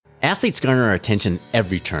Athletes garner our attention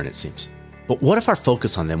every turn, it seems. But what if our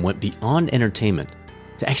focus on them went beyond entertainment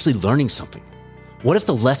to actually learning something? What if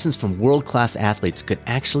the lessons from world-class athletes could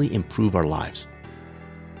actually improve our lives?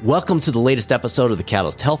 Welcome to the latest episode of the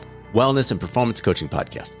Catalyst Health, Wellness, and Performance Coaching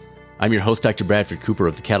Podcast. I'm your host, Dr. Bradford Cooper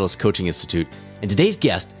of the Catalyst Coaching Institute, and today's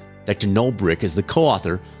guest, Dr. Noel Brick, is the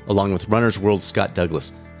co-author, along with Runner's World's Scott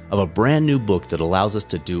Douglas, of a brand new book that allows us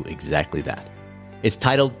to do exactly that. It's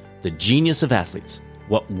titled The Genius of Athletes: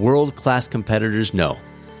 What World-Class Competitors Know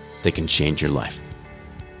That Can Change Your Life.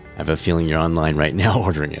 I have a feeling you're online right now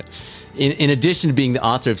ordering it. In addition to being the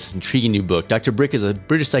author of this intriguing new book, Dr. Brick is a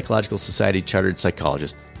British Psychological Society chartered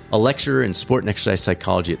psychologist, a lecturer in sport and exercise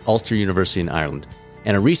psychology at Ulster University in Ireland,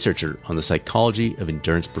 and a researcher on the psychology of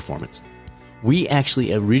endurance performance. We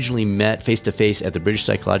actually originally met face-to-face at the British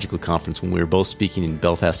Psychological Conference when we were both speaking in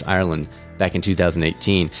Belfast, Ireland, back in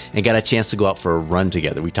 2018, and got a chance to go out for a run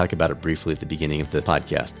together. We talked about it briefly at the beginning of the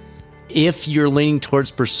podcast. If you're leaning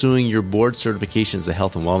towards pursuing your board certification as a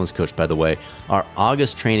health and wellness coach, by the way, our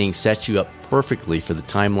August training sets you up perfectly for the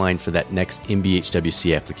timeline for that next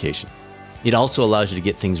MBHWC application. It also allows you to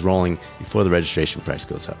get things rolling before the registration price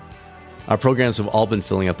goes up. Our programs have all been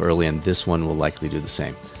filling up early, and this one will likely do the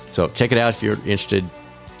same. So check it out if you're interested.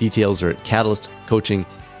 Details are at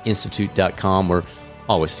catalystcoachinginstitute.com, or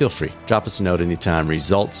always feel free. Drop us a note anytime.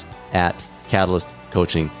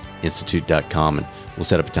 Results@catalystcoachinginstitute.com, and we'll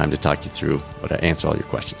set up a time to talk you through or to answer all your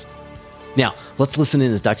questions. Now, let's listen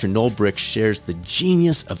in as Dr. Noel Brick shares the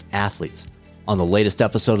genius of athletes on the latest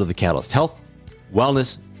episode of the Catalyst Health,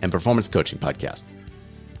 Wellness, and Performance Coaching Podcast.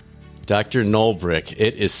 Dr. Noel Brick,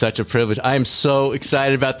 it is such a privilege. I am so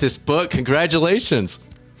excited about this book. Congratulations.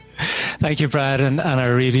 Thank you, Brad, and I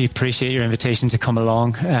really appreciate your invitation to come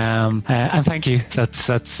along. And thank you. That's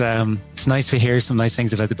it's nice to hear some nice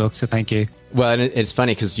things about the book. So thank you. Well, and it's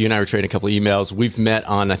funny because you and I were trading a couple of emails. We've met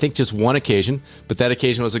on, I think, just one occasion, but that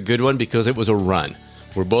occasion was a good one because it was a run.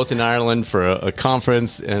 We're both in Ireland for a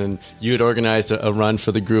conference, and you had organized a run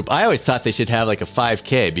for the group. I always thought they should have like a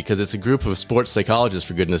 5K because it's a group of sports psychologists,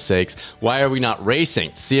 for goodness sakes. Why are we not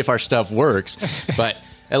racing to see if our stuff works? But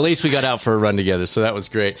at least we got out for a run together, so that was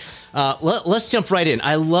great. Let's jump right in.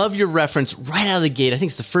 I love your reference right out of the gate. I think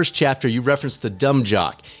it's the first chapter. You referenced the dumb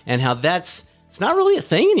jock and how it's not really a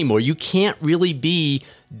thing anymore. You can't really be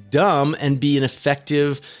dumb and be an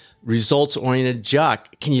effective, results-oriented jock.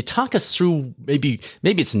 Can you talk us through, maybe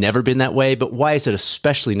it's never been that way, but why is it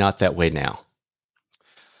especially not that way now?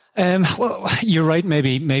 Well, you're right.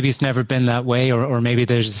 Maybe it's never been that way, or maybe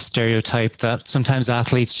there's a stereotype that sometimes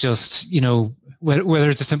athletes just, whether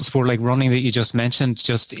it's a simple sport like running that you just mentioned,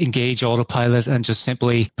 just engage autopilot and just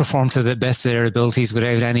simply perform to the best of their abilities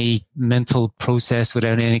without any mental process,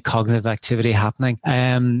 without any cognitive activity happening.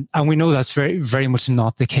 And we know that's very, very much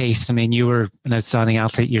not the case. I mean, you were an outstanding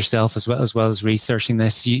athlete yourself as well as researching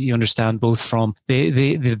this. You understand both from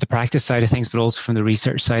the practice side of things, but also from the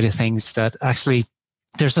research side of things that actually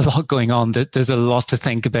there's a lot going on. There's a lot to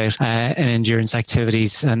think about in endurance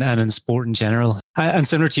activities and in sport in general. And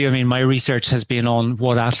similar to you, I mean, my research has been on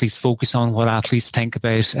what athletes focus on, what athletes think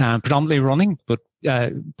about, predominantly running, but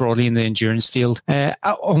broadly in the endurance field.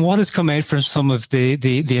 On what has come out from some of the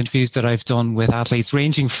interviews that I've done with athletes,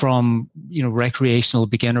 ranging from recreational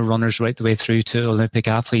beginner runners right the way through to Olympic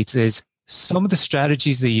athletes, is some of the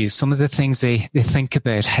strategies they use, some of the things they think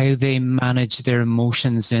about, how they manage their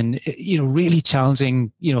emotions in, really challenging,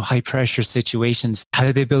 high pressure situations,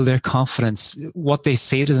 how they build their confidence, what they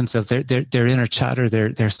say to themselves, their inner chatter,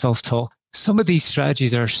 their self-talk. Some of these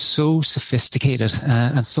strategies are so sophisticated,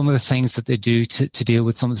 and some of the things that they do to deal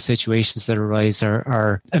with some of the situations that arise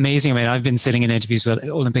are amazing. I mean, I've been sitting in interviews with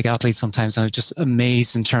Olympic athletes sometimes, and I'm just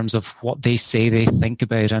amazed in terms of what they say they think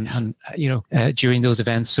about and during those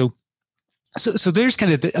events. So there's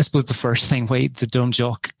kind of, I suppose, the first thing, the dumb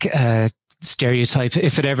jock stereotype,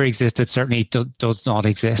 if it ever existed, certainly does not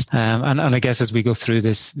exist. And I guess as we go through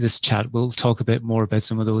this chat, we'll talk a bit more about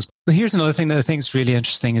some of those. But here's another thing that I think is really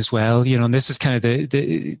interesting as well. And this is kind of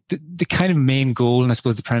the kind of main goal, and I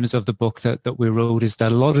suppose the premise of the book that we wrote, is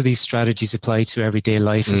that a lot of these strategies apply to everyday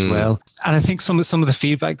life as well. And I think some of the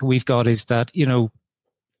feedback that we've got is that, a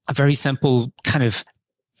very simple kind of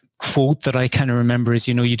quote that I kind of remember is,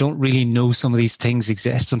 you don't really know some of these things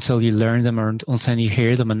exist until you learn them or until you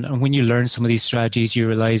hear them. And when you learn some of these strategies, you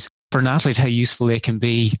realize for an athlete how useful they can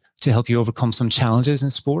be to help you overcome some challenges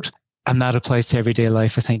in sport. And that applies to everyday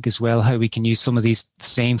life, I think, as well, how we can use some of these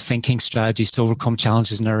same thinking strategies to overcome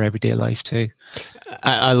challenges in our everyday life too.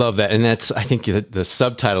 I love that. And that's, I think, the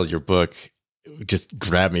subtitle of your book just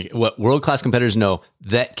grab me. What world-class competitors know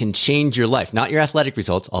that can change your life, not your athletic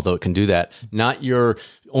results, although it can do that, not your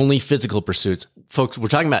only physical pursuits. Folks, we're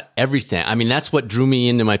talking about everything. I mean, that's what drew me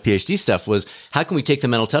into my PhD stuff was how can we take the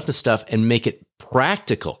mental toughness stuff and make it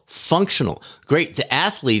practical, functional? Great. The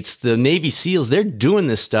athletes, the Navy SEALs, they're doing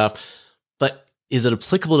this stuff, but is it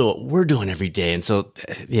applicable to what we're doing every day? And so,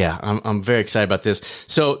 yeah, I'm very excited about this.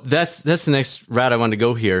 So that's the next route I wanted to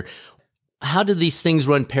go here. How do these things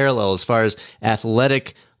run parallel as far as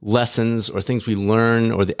athletic lessons or things we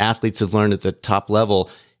learn or the athletes have learned at the top level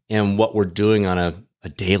and what we're doing on a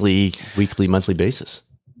daily, weekly, monthly basis?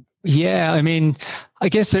 Yeah, I mean, I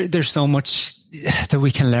guess there's so much that we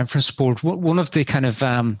can learn from sport. One of the kind of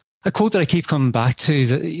a quote that I keep coming back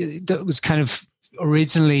to that was kind of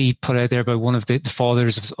originally put out there by one of the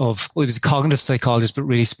fathers of well, he was a cognitive psychologist, but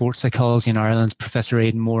really sports psychology in Ireland, Professor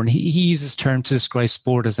Aidan Moore. And he uses the term to describe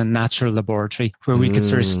sport as a natural laboratory where we could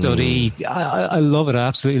sort of study. I love it. I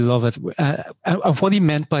absolutely love it. And what he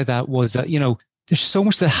meant by that was that, there's so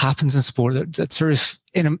much that happens in sport that sort of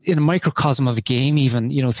in a microcosm of a game, even,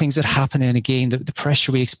 things that happen in a game, the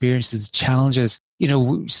pressure we experience, the challenges,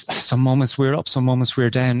 some moments we're up, some moments we're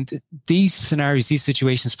down. These scenarios, these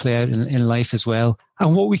situations play out in life as well.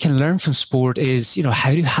 And what we can learn from sport is,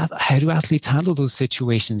 how do athletes handle those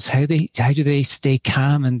situations? How do they stay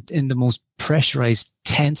calm and in the most pressurized,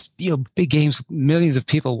 tense, big games with millions of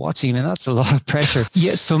people watching? I mean, that's a lot of pressure.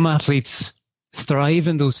 Yet some athletes thrive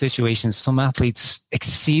in those situations. Some athletes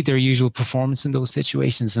exceed their usual performance in those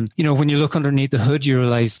situations. And, when you look underneath the hood, you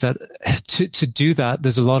realize that to do that,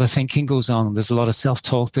 there's a lot of thinking goes on. There's a lot of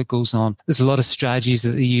self-talk that goes on. There's a lot of strategies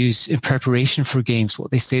that they use in preparation for games,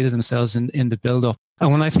 what they say to themselves in the build-up.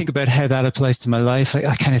 And when I think about how that applies to my life,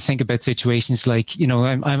 I kind of think about situations like,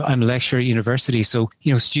 I'm a lecturer at university. So,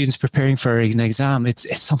 students preparing for an exam,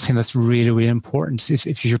 it's something that's really, really important.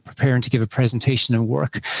 If you're preparing to give a presentation and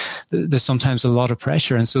work, there's sometimes a lot of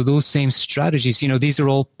pressure. And so those same strategies, these are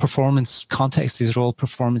all performance contexts. These are all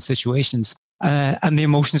performance situations. And the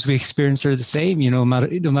emotions we experience are the same, no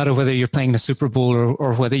matter whether you're playing a Super Bowl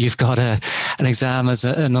or whether you've got an exam as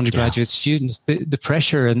an undergraduate student. The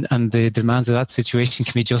pressure and the demands of that situation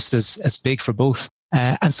can be just as big for both.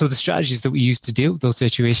 And so the strategies that we use to deal with those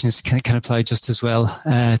situations can apply just as well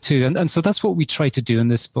too. And so that's what we try to do in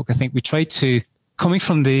this book. I think we try to, coming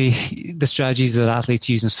from the strategies that athletes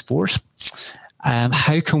use in sport,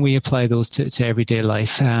 how can we apply those to everyday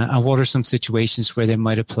life? And what are some situations where they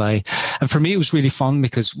might apply? And for me, it was really fun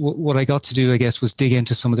because what I got to do, I guess, was dig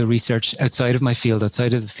into some of the research outside of my field,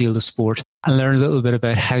 outside of the field of sport, and learn a little bit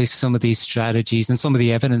about how some of these strategies and some of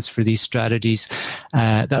the evidence for these strategies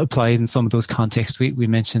that apply in some of those contexts we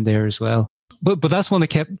mentioned there as well. But that's one that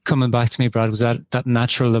kept coming back to me, Brad, was that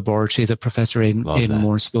natural laboratory that Professor Aidan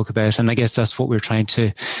Moore spoke about. And I guess that's what we're trying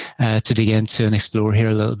to dig into and explore here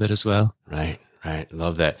a little bit as well. Right.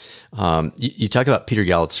 Love that. You talk about Peter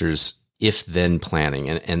Galitzer's if-then planning,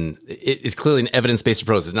 and it's clearly an evidence-based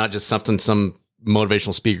approach. It's not just something some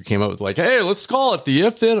motivational speaker came up with, like, hey, let's call it the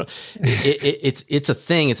if-then. It's a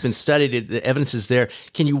thing. It's been studied. The evidence is there.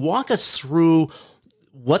 Can you walk us through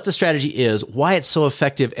what the strategy is, why it's so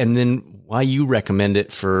effective, and then why you recommend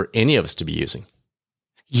it for any of us to be using?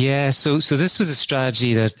 Yeah, so this was a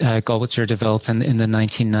strategy that Goldwasser developed in the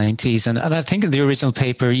 1990s, and I think in the original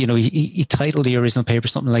paper, he titled the original paper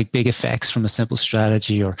something like "Big Effects from a Simple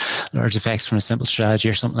Strategy" or "Large Effects from a Simple Strategy"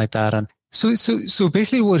 or something like that. And so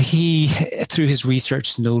basically, what he through his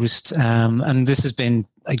research noticed, and this has been,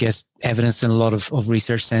 I guess, evidenced in a lot of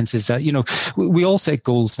research since, is that we all set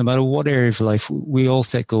goals, no matter what area of life. We all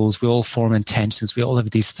set goals. We all form intentions. We all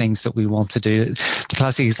have these things that we want to do. The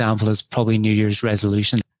classic example is probably New Year's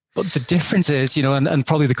resolution. But the difference is, and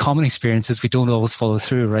probably the common experience is we don't always follow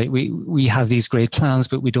through, right? We have these great plans,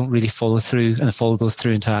 but we don't really follow through those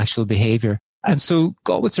through into actual behavior. And so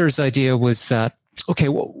Goldwasser's idea was that, okay,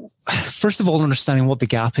 well, first of all, understanding what the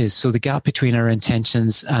gap is. So the gap between our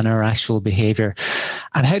intentions and our actual behavior,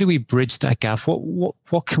 and how do we bridge that gap?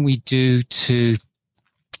 What can we do to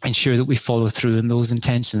ensure that we follow through in those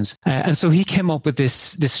intentions? And so he came up with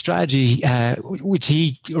this strategy, which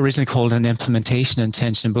he originally called an implementation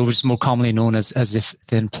intention, but which is more commonly known as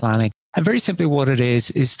if-then planning. And very simply, what it is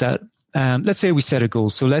that let's say we set a goal.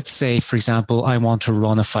 So let's say, for example, I want to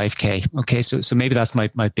run a 5K. Okay, so maybe that's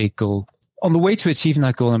my big goal. On the way to achieving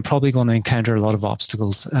that goal, I'm probably going to encounter a lot of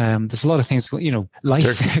obstacles. There's a lot of things, life.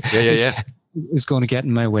 Sure. Yeah. is going to get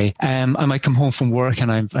in my way. I might come home from work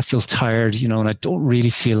and I feel tired, and I don't really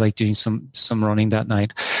feel like doing some running that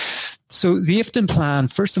night. So the if then plan,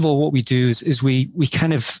 first of all, what we do is we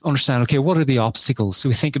kind of understand, okay, what are the obstacles? So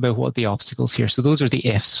we think about what are the obstacles here. So those are the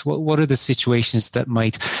ifs. What are the situations that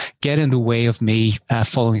might get in the way of me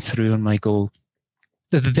following through on my goal?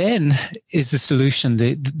 The then is the solution,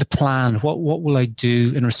 the plan. What will I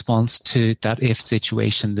do in response to that if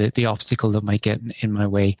situation, the obstacle that might get in my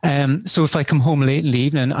way? So if I come home late in the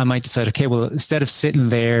evening, I might decide, okay, well, instead of sitting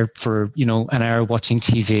there for, an hour watching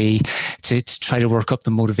TV to try to work up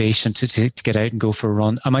the motivation to get out and go for a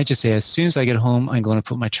run, I might just say, as soon as I get home, I'm going to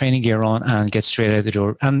put my training gear on and get straight out the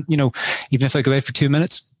door. And, even if I go out for 2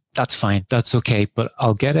 minutes, that's fine. That's okay. But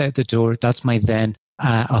I'll get out the door. That's my then.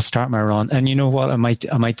 I'll start my run, and you know what? I might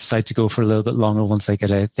decide to go for a little bit longer once I get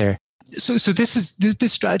out there. So this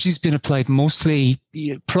strategy has been applied mostly,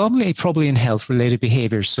 probably in health related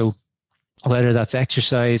behaviors. So whether that's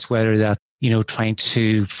exercise, whether that trying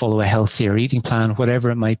to follow a healthier eating plan, whatever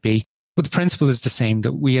it might be. But the principle is the same,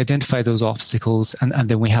 that we identify those obstacles and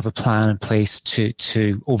then we have a plan in place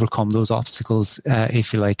to overcome those obstacles,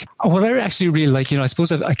 if you like. What I actually really like, I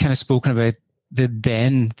suppose I kind of spoken about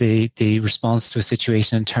the response to a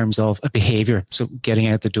situation in terms of a behavior, so getting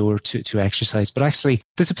out the door to exercise. But actually,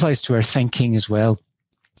 this applies to our thinking as well.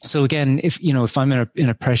 So again, if I'm in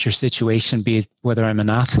a pressure situation, be it whether I'm an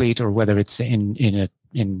athlete or whether it's in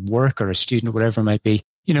work or a student or whatever it might be,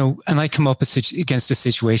 and I come up against a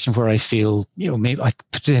situation where I feel, maybe I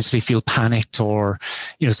potentially feel panicked, or,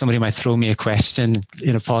 somebody might throw me a question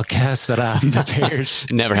in a podcast that I haven't prepared.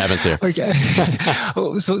 Never happens here. Okay.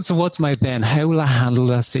 So what's my then? How will I handle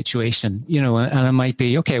that situation? And I might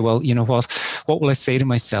be, okay, well, what will I say to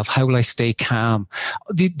myself? How will I stay calm?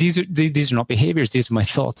 These are not behaviors. These are my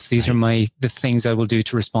thoughts. These are the things I will do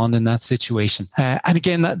to respond in that situation. And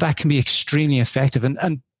again, that can be extremely effective.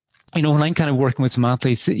 And when I'm kind of working with some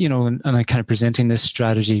athletes, and I'm kind of presenting this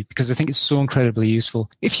strategy because I think it's so incredibly useful.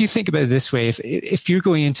 If you think about it this way, if you're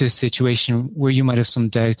going into a situation where you might have some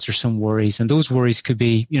doubts or some worries, and those worries could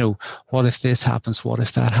be, what if this happens? What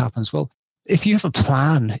if that happens? Well, if you have a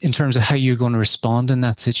plan in terms of how you're going to respond in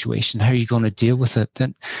that situation, how you're going to deal with it,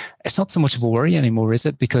 then it's not so much of a worry anymore, is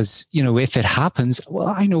it? Because, if it happens, well,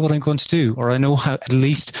 I know what I'm going to do, or I know at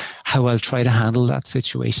least how I'll try to handle that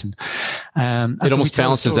situation. It almost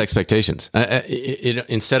balances expectations.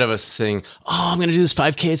 Instead of us saying, I'm going to do this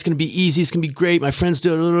 5K, it's going to be easy, it's going to be great, my friends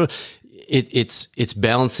do it. It's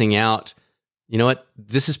balancing out, you know what,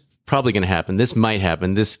 this is probably going to happen, this might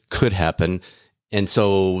happen, this could happen. And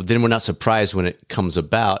so then we're not surprised when it comes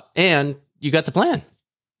about, and you got the plan.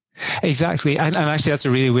 Exactly. And actually, that's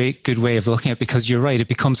a really good way of looking at it, because you're right. It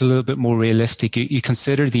becomes a little bit more realistic. You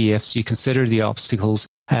consider the ifs, you consider the obstacles.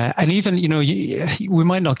 And even, we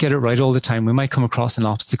might not get it right all the time. We might come across an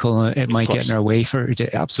obstacle and it might get in our way for a day.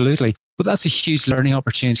 Absolutely. But that's a huge learning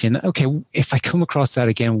opportunity. And okay, if I come across that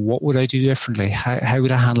again, what would I do differently? How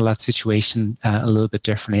would I handle that situation a little bit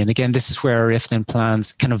differently? And again, this is where our if-then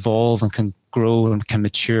plans can evolve and can grow and can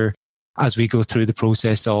mature as we go through the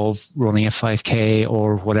process of running a 5K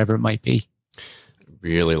or whatever it might be.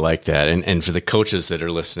 Really like that. And for the coaches that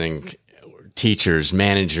are listening, teachers,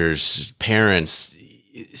 managers, parents,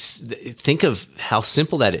 think of how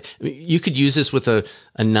simple that is. I mean, you could use this with a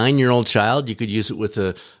 9-year-old child. You could use it with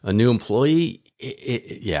a new employee.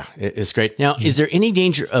 It's great. Now, is there any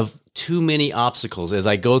danger of too many obstacles? As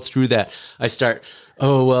I go through that, I start,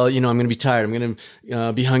 I'm going to be tired. I'm going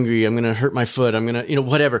to be hungry. I'm going to hurt my foot. I'm going to,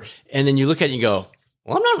 whatever. And then you look at it and you go,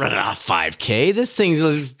 well, I'm not running a 5K. This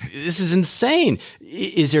is insane.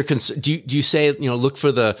 Is there, do you say, look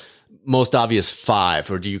for the most obvious 5,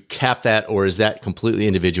 or do you cap that, or is that completely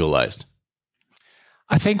individualized?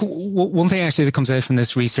 I think one thing actually that comes out from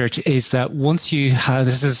this research is that once you have,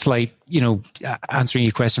 this is a slight, answering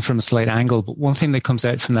your question from a slight angle, but one thing that comes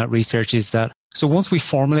out from that research is that, so once we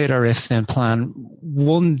formulate our if-then plan,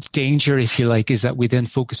 one danger, if you like, is that we then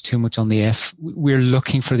focus too much on the if. We're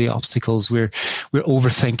looking for the obstacles. We're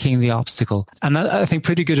overthinking the obstacle. And that, I think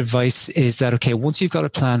pretty good advice is that, okay, once you've got a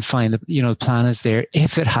plan, fine, the plan is there.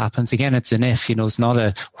 If it happens, again, it's an if, it's not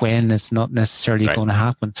a when, it's not necessarily going to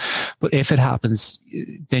happen. But if it happens,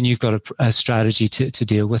 then you've got a strategy to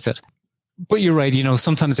deal with it. But you're right,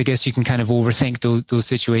 sometimes I guess you can kind of overthink those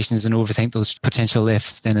situations and overthink those potential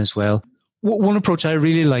ifs then as well. One approach I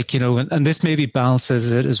really like, and this maybe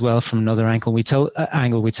balances it as well from another angle. We tell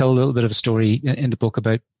a little bit of a story in the book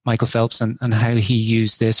about Michael Phelps and how he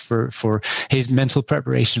used this for his mental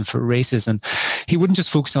preparation for races. And he wouldn't just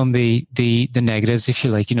focus on the negatives, if you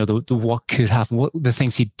like, the what could happen, the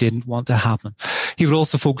things he didn't want to happen. He would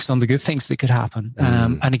also focus on the good things that could happen.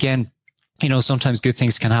 And again, sometimes good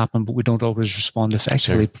things can happen, but we don't always respond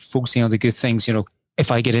effectively. Sure. Focusing on the good things,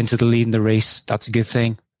 if I get into the lead in the race, that's a good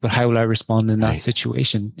thing. But how will I respond in that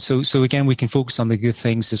situation? So again, we can focus on the good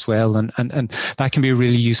things as well, and that can be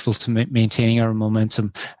really useful to maintaining our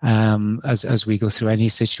momentum as we go through any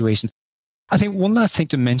situation. I think one last thing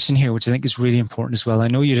to mention here, which I think is really important as well. I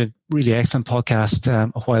know you did a really excellent podcast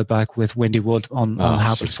a while back with Wendy Wood on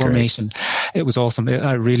habit formation. Great. It was awesome.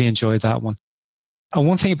 I really enjoyed that one. And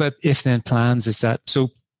one thing about if-then plans is that, so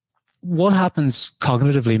what happens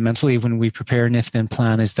cognitively, mentally, when we prepare an if-then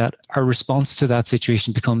plan is that our response to that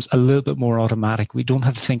situation becomes a little bit more automatic. We don't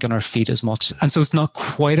have to think on our feet as much. And so it's not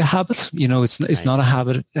quite a habit. It's not a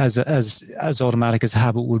habit as automatic as a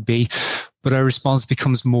habit would be, but our response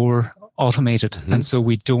becomes more automated. Mm-hmm. And so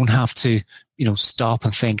we don't have to, stop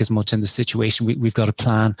and think as much in the situation. We've got a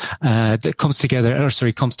plan that comes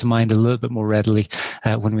to mind a little bit more readily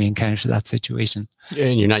when we encounter that situation.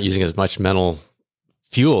 And you're not using as much mental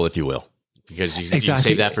fuel, if you will, because you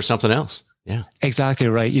save that for something else. Yeah, exactly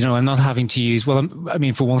right. I'm not having to use, for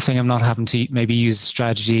one thing, I'm not having to maybe use a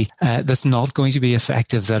strategy that's not going to be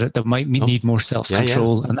effective, that might need more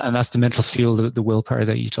self-control. Yeah. And that's the mental fuel, the willpower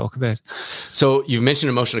that you talk about. So you've mentioned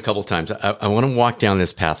emotion a couple of times. I want to walk down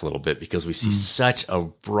this path a little bit because we see such a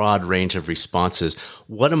broad range of responses.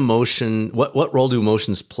 What role do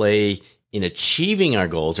emotions play in achieving our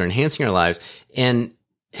goals or enhancing our lives? And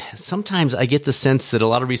sometimes I get the sense that a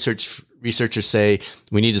lot of researchers say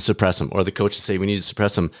we need to suppress them, or the coaches say we need to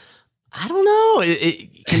suppress them. I don't know.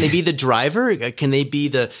 Can they be the driver? Can they be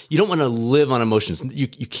you don't want to live on emotions. You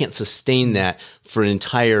can't sustain that for an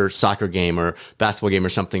entire soccer game or basketball game or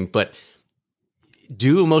something. But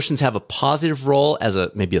do emotions have a positive role as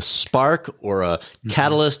maybe a spark or a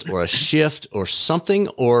catalyst or a shift or something?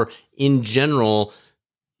 Or in general,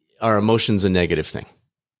 are emotions a negative thing?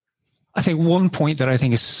 I think one point that I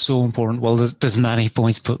think is so important, well, there's many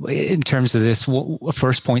points, but in terms of this, a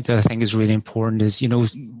first point that I think is really important is,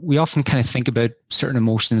 we often kind of think about certain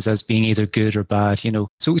emotions as being either good or bad,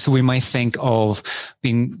 So we might think of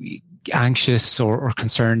being anxious or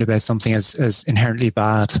concerned about something as inherently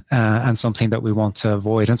bad and something that we want to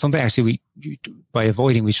avoid, and something actually by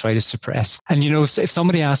avoiding we try to suppress. And, if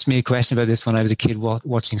somebody asked me a question about this when I was a kid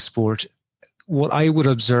watching sport, what I would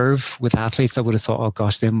observe with athletes, I would have thought, oh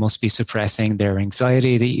gosh, they must be suppressing their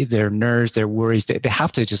anxiety, their nerves, their worries. They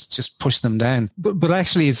have to just push them down. But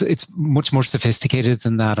actually, it's much more sophisticated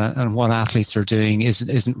than that. And what athletes are doing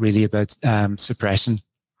isn't really about suppression.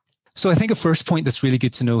 So I think a first point that's really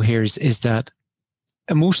good to know here is that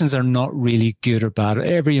emotions are not really good or bad.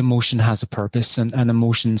 Every emotion has a purpose, and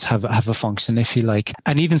emotions have a function, if you like.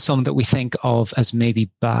 And even some that we think of as maybe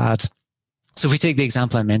bad. So if we take the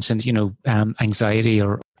example I mentioned, anxiety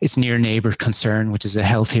or its near neighbor concern, which is a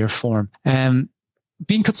healthier form,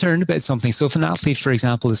 being concerned about something. So if an athlete, for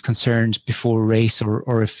example, is concerned before a race,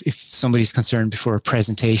 or if somebody's concerned before a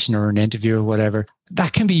presentation or an interview or whatever,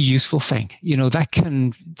 that can be a useful thing. That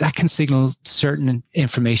can signal certain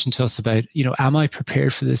information to us about, am I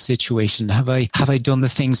prepared for this situation? Have I done the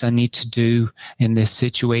things I need to do in this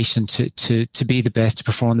situation to be the best, to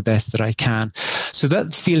perform the best that I can? So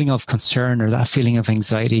that feeling of concern or that feeling of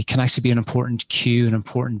anxiety can actually be an important cue, an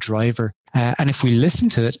important driver. And if we listen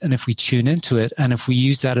to it, and if we tune into it, and if we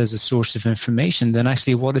use that as a source of information, then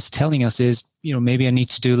actually what it's telling us is, maybe I need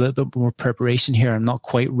to do a little bit more preparation here. I'm not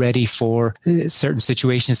quite ready for certain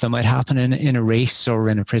situations that might happen in a race or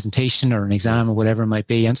in a presentation or an exam or whatever it might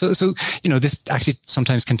be. And so this actually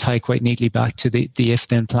sometimes can tie quite neatly back to the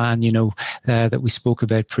if-then plan, that we spoke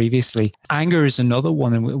about previously. Anger is another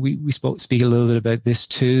one, and we speak a little bit about this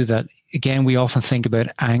too, that again, we often think about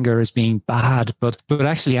anger as being bad, but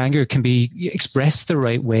actually anger can be expressed the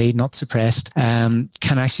right way, not suppressed, can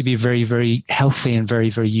actually be very, very healthy and very,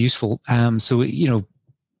 very useful. So,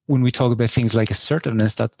 when we talk about things like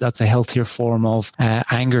assertiveness, that's a healthier form of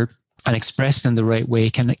anger, and expressed in the right way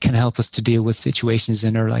can help us to deal with situations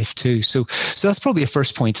in our life too. So that's probably a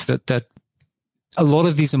first point, that a lot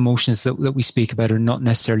of these emotions that we speak about are not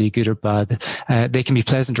necessarily good or bad. They can be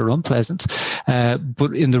pleasant or unpleasant,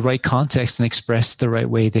 but in the right context and expressed the right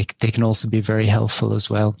way, they can also be very helpful as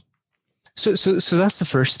well. So that's the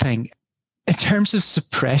first thing. In terms of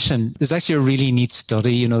suppression, there's actually a really neat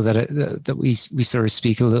study, that we sort of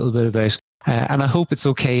speak a little bit about. And I hope it's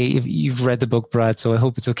okay if you've read the book, Brad. So I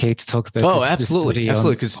hope it's okay to talk about. Oh, absolutely,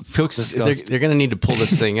 absolutely. Because folks, they're going to need to pull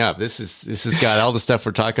this thing up. This has got all the stuff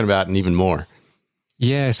we're talking about and even more.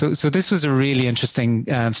 Yeah, so this was a really interesting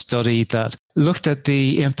study that looked at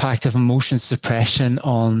the impact of emotion suppression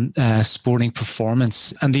on sporting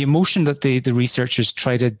performance. And the emotion that the researchers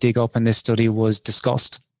tried to dig up in this study was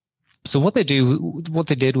disgust. So what they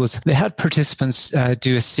did was they had participants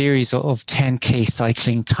do a series of 10K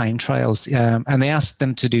cycling time trials, and they asked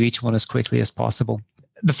them to do each one as quickly as possible.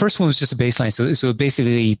 The first one was just a baseline. So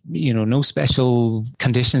basically, no special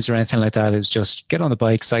conditions or anything like that. It was just get on the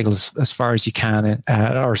bike, cycle as far as you can,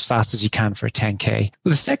 or as fast as you can for a 10K. But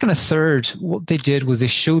the second and third, what they did was they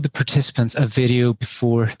showed the participants a video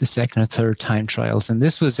before the second and third time trials. And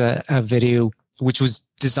this was a video which was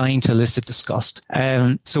designed to elicit disgust.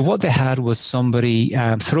 So what they had was somebody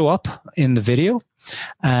throw up in the video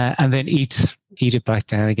and then eat it back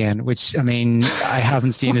down again, which, I mean, I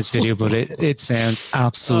haven't seen this video, but it sounds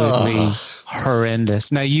absolutely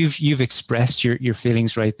horrendous. Now, you've expressed your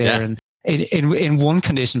feelings right there. Yeah. And in one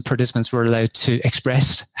condition, participants were allowed to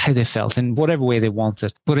express how they felt in whatever way they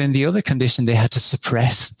wanted. But in the other condition, they had to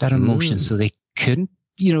suppress that emotion. So they couldn't,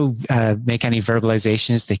 make any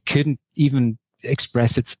verbalizations. They couldn't even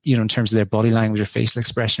express it, in terms of their body language or facial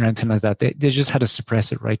expression or anything like that. They just had to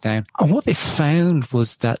suppress it right down. And what they found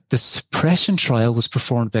was that the suppression trial was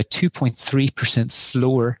performed about 2.3%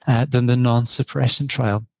 slower than the non-suppression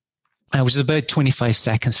trial. Which is about 25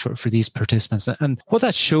 seconds for these participants. And what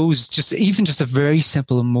that shows, just a very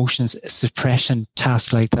simple emotions suppression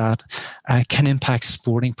task like that can impact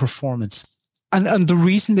sporting performance. And the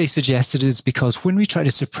reason they suggested is because when we try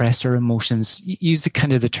to suppress our emotions, use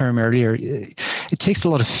the term earlier, it takes a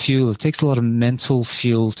lot of fuel. It takes a lot of mental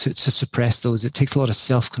fuel to suppress those. It takes a lot of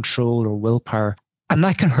self-control or willpower. And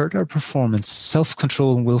that can hurt our performance.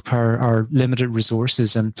 Self-control and willpower are limited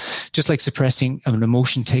resources. And just like suppressing an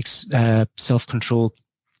emotion takes self-control,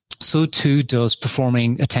 so too does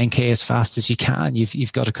performing a 10K as fast as you can.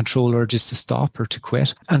 You've got to control urges to stop or to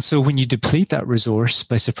quit. And so when you deplete that resource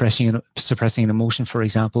by suppressing an emotion, for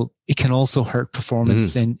example, it can also hurt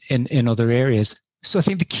performance in other areas. So I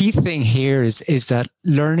think the key thing here is that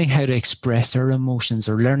learning how to express our emotions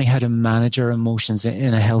or learning how to manage our emotions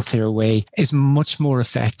in a healthier way is much more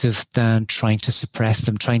effective than trying to suppress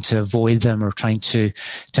them, trying to avoid them, or trying to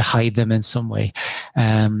hide them in some way,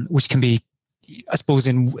 which can be, I suppose,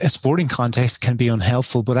 in a sporting context can be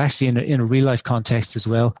unhelpful, but actually in a real life context as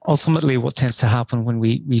well. Ultimately, what tends to happen when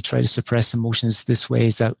we try to suppress emotions this way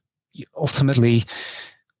is that ultimately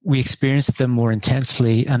we experience them more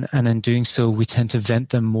intensely, and in doing so, we tend to vent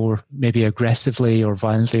them more, maybe aggressively or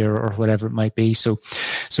violently or whatever it might be. So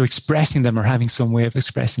expressing them or having some way of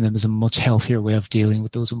expressing them is a much healthier way of dealing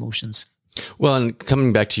with those emotions. Well, and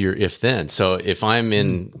coming back to your if-then. So if I'm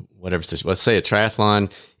in whatever, let's say a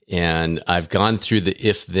triathlon, and I've gone through the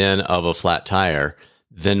if-then of a flat tire,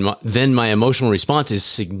 then my emotional response is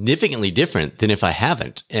significantly different than if I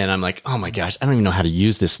haven't. And I'm like, oh my gosh, I don't even know how to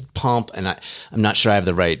use this pump, and I'm not sure I have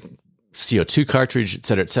the right CO2 cartridge, et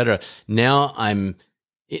cetera, et cetera. Now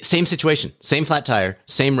same situation, same flat tire,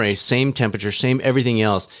 same race, same temperature, same everything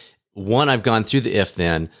else. One, I've gone through the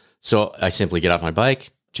if-then, so I simply get off my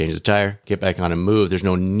bike, change the tire, get back on and move. There's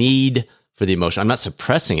no need for the emotion. I'm not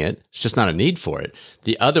suppressing it. It's just not a need for it.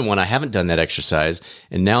 The other one, I haven't done that exercise,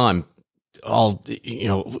 and now I'm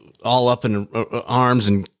all up in arms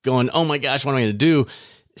and going, oh my gosh, what am I going to do?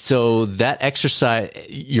 So that exercise,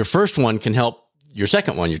 your first one can help your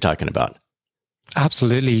second one you're talking about.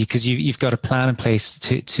 Absolutely, because you've got a plan in place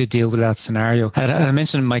to deal with that scenario. And I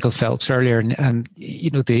mentioned Michael Phelps earlier, and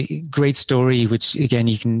the great story, which again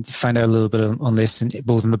you can find out a little bit on this,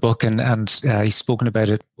 both in the book and he's spoken about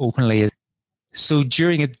it openly. So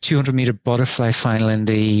during a 200-meter butterfly final in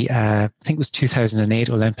the, I think it was 2008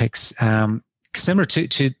 Olympics, similar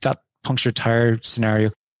to that punctured tire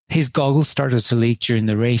scenario, his goggles started to leak during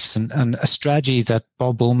the race. And a strategy that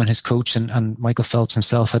Bob Bowman, his coach, and Michael Phelps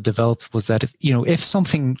himself had developed was that if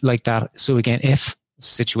something like that, so again, if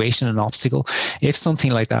situation, an obstacle, if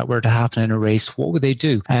something like that were to happen in a race, what would they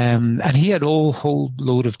do? And he had a whole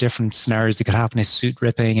load of different scenarios that could happen, his suit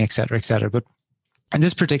ripping, et cetera, et cetera. But in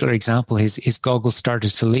this particular example, his goggles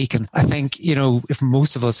started to leak. And I think, if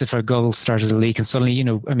most of us, if our goggles started to leak and suddenly,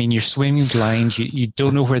 you're swimming blind, you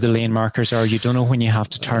don't know where the lane markers are, you don't know when you have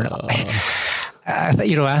to turn. I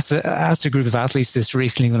asked a group of athletes this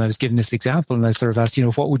recently when I was giving this example, and I sort of asked,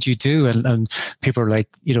 what would you do? And people are like,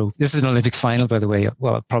 this is an Olympic final, by the way.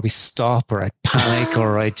 Well, I'd probably stop, or I'd panic,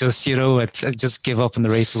 or I'd just, I'd just give up in the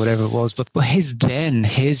race or whatever it was. But his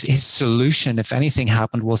solution, if anything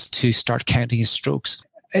happened, was to start counting his strokes.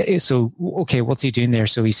 So, okay, what's he doing there?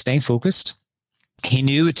 So he's staying focused. He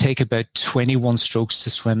knew it would take about 21 strokes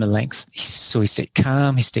to swim a length. So he stayed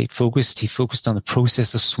calm, he stayed focused, he focused on the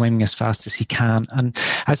process of swimming as fast as he can. And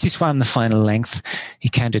as he swam the final length, he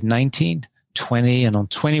counted 19, 20, and on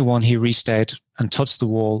 21, he reached out and touched the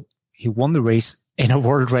wall. He won the race in a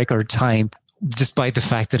world record time despite the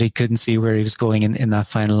fact that he couldn't see where he was going in that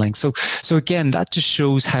final length. So again, that just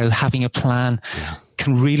shows how having a plan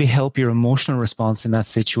can really help your emotional response in that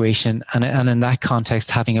situation. And in that context,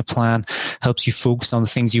 having a plan helps you focus on the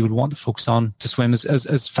things you would want to focus on to swim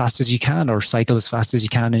as fast as you can, or cycle as fast as you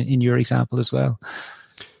can in your example as well.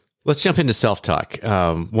 Let's jump into self-talk.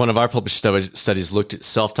 One of our published studies looked at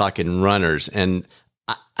self-talk in runners, and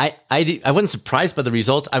I wasn't surprised by the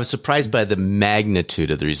results. I was surprised by the magnitude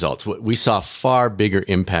of the results. We saw a far bigger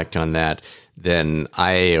impact on that than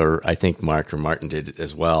I think Mark or Martin did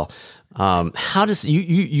as well. How does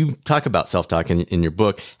you talk about self-talk in your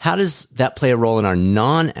book? How does that play a role in our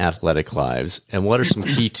non-athletic lives? And what are some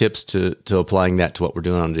key tips to applying that to what we're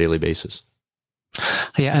doing on a daily basis?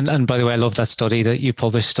 Yeah, and by the way, I love that study that you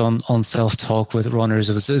published on self-talk with runners.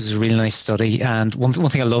 It was a really nice study. And one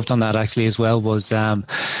thing I loved on that actually as well was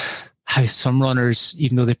how some runners,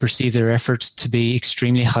 even though they perceive their effort to be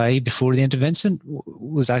extremely high before the intervention,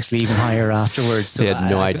 was actually even higher afterwards. So they had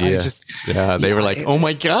no idea. They were like, oh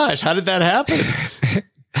my gosh, how did that happen?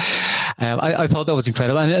 I thought that was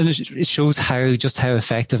incredible, and it shows how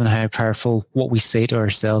effective and how powerful what we say to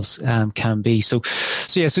ourselves can be. So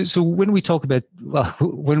when we talk about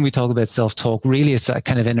self-talk, really it's that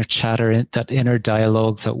kind of inner chatter, that inner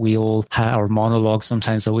dialogue that we all have, or monologue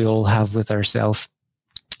sometimes that we all have with ourselves.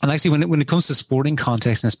 And actually, when it comes to sporting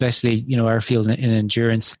context, and especially, our field in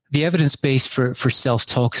endurance, the evidence base for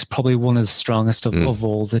self-talk is probably one of the strongest of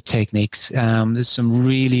all the techniques. There's some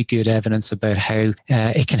really good evidence about how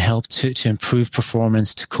it can help to improve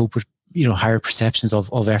performance, to cope with higher perceptions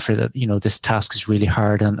of effort, that this task is really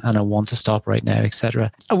hard and I want to stop right now,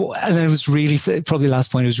 etc. And it was really, probably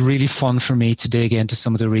last point, it was really fun for me to dig into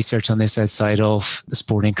some of the research on this outside of the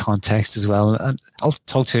sporting context as well. And I'll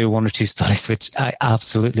talk to one or two studies which I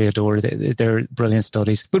absolutely adore. They're brilliant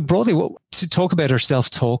studies. But broadly, to talk about our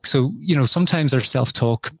self-talk, so sometimes our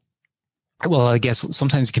self-talk, well, I guess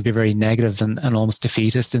sometimes it can be very negative and almost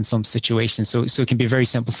defeatist in some situations. So it can be very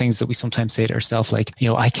simple things that we sometimes say to ourselves, like,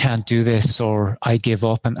 I can't do this, or I give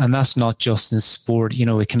up. And that's not just in sport.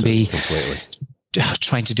 It can be completely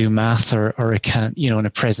trying to do math, or it can, in a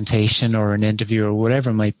presentation or an interview or whatever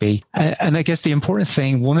it might be. And I guess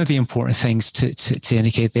one of the important things to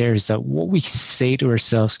indicate there is that what we say to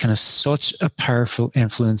ourselves can have such a powerful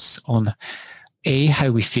influence on how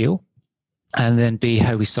we feel, and then B,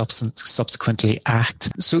 how we subsequently act.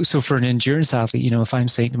 So for an endurance athlete, if I'm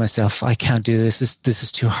saying to myself, I can't do this, this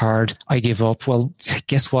is too hard, I give up, well,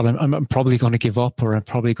 guess what? I'm probably going to give up, or I'm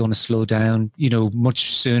probably going to slow down,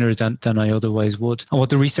 much sooner than I otherwise would. And what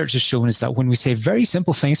the research has shown is that when we say very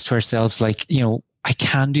simple things to ourselves, like, I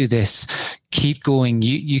can do this, keep going,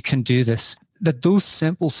 you can do this, that those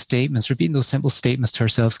simple statements, repeating those simple statements to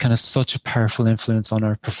ourselves, can have such a powerful influence on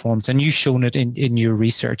our performance. And you've shown it in your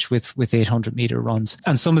research with 800-meter runs,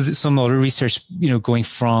 and some other research, going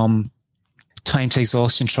from time to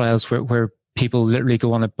exhaustion trials where people literally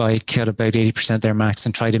go on a bike at about 80% of their max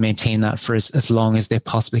and try to maintain that for as long as they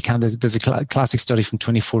possibly can. There's a classic study from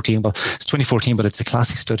 2014. Well, it's 2014, but it's a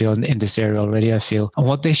classic study in this area already, I feel. And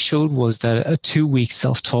what they showed was that a 2-week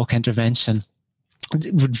self-talk intervention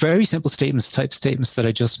with very simple statements that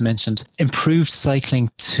I just mentioned, improved cycling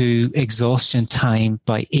to exhaustion time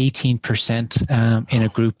by 18% in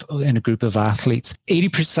a group of athletes.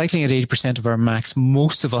 Cycling at 80% of our max.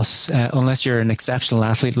 Most of us, unless you're an exceptional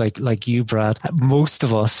athlete like you, Brad, most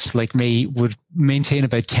of us, like me, would maintain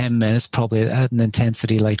about 10 minutes probably at an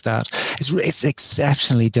intensity like that. It's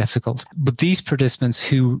exceptionally difficult. But these participants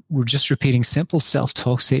who were just repeating simple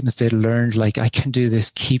self-talk statements they learned, like, I can do this,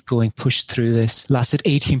 keep going, push through this, lasted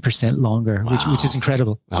 18% longer, wow. which is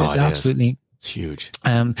incredible. It's huge.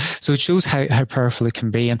 So it shows how powerful it can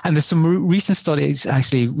be. And there's some recent studies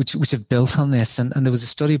actually which have built on this. And there was a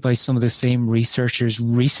study by some of the same researchers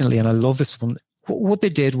recently, and I love this one. What they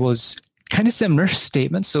did was kind of similar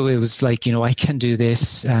statements. So it was like, I can do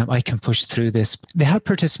this, I can push through this. They had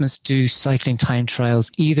participants do cycling time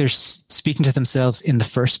trials, either speaking to themselves in the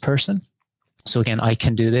first person. So again, I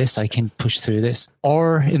can do this, I can push through this,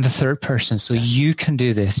 or in the third person. So you can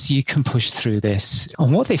do this, you can push through this.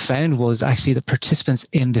 And what they found was actually the participants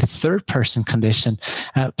in the third person condition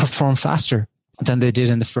performed faster than they did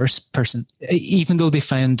in the first person, even though they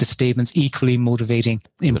found the statements equally motivating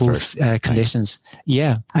in both conditions. Right.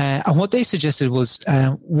 Yeah. And what they suggested was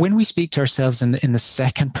when we speak to ourselves in the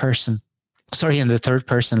second person, in the third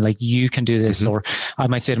person, like, you can do this, or I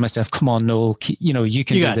might say to myself, come on, Noel, you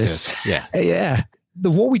can do this. Yeah. Yeah.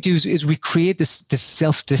 what we do is we create this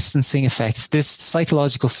self-distancing effect, this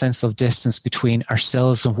psychological sense of distance between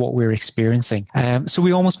ourselves and what we're experiencing. So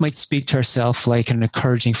we almost might speak to ourselves like an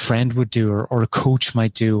encouraging friend would do, or a coach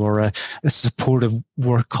might do, or a supportive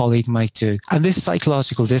work colleague might do. And this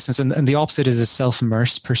psychological distance, and the opposite is a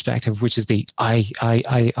self-immersed perspective, which is the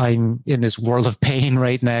I'm in this world of pain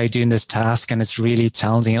right now doing this task, and it's really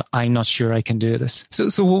challenging, and I'm not sure I can do this.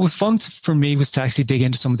 So what was fun for me was to actually dig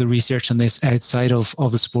into some of the research on this outside of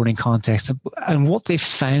the sporting context. And what they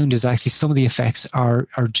found is actually some of the effects are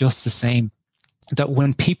just the same. That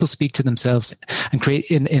when people speak to themselves and create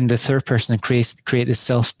in the third person and create this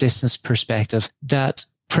self-distance perspective, that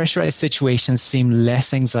pressurized situations seem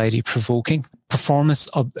less anxiety provoking. Performance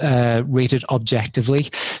rated objectively.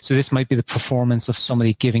 So this might be the performance of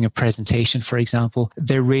somebody giving a presentation, for example.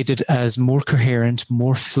 They're rated as more coherent,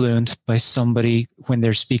 more fluent by somebody when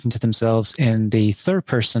they're speaking to themselves in the third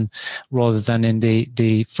person rather than in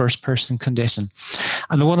the first person condition.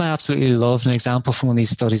 And the one I absolutely loved, an example from one of these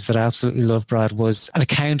studies that I absolutely loved, Brad, was an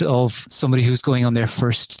account of somebody who's going on their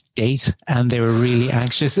first date, and they were really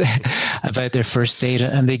anxious about their first date,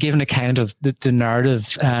 and they gave an account of the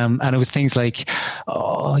narrative, and it was things like,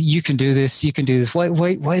 oh, you can do this.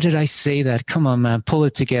 Why did I say that? Come on, man, pull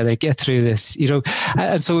it together, get through this,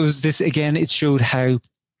 And so it was this, again, it showed how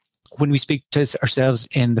when we speak to ourselves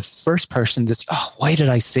in the first person, this, oh, why did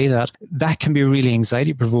I say that? That can be really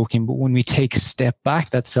anxiety provoking. But when we take a step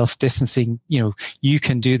back, that self-distancing, you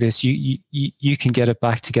can do this, you can get it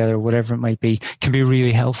back together, whatever it might be, can be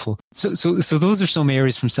really helpful. So those are some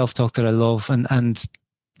areas from self-talk that I love, and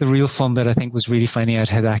the real fun that I think was really finding out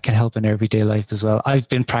how that can help in everyday life as well. I've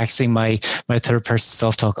been practicing my third person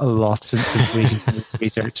self-talk a lot since reading some of this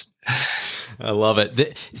research. I love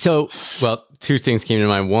it. Two things came to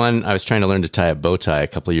mind. One, I was trying to learn to tie a bow tie a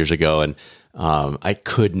couple of years ago, and I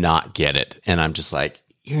could not get it. And I'm just like,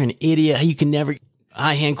 you're an idiot. You can never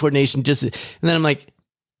eye-hand coordination. And then I'm like,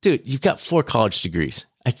 dude, you've got 4 college degrees.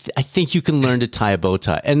 I think you can learn to tie a bow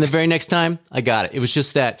tie. And the very next time, I got it. It was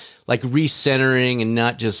just that like recentering and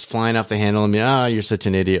not just flying off the handle and you're such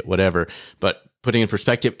an idiot, whatever, but putting in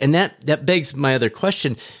perspective. And that begs my other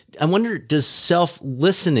question. I wonder, does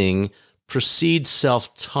self-listening precede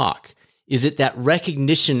self-talk? Is it that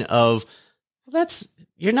recognition of,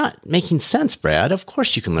 you're not making sense, Brad. Of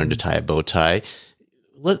course you can learn to tie a bow tie.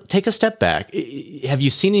 Take a step back. Have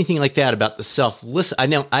you seen anything like that about the self-listen?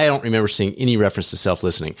 I don't remember seeing any reference to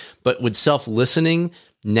self-listening, but would self-listening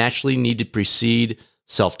naturally need to precede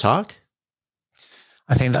self-talk?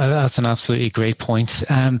 I think that's an absolutely great point.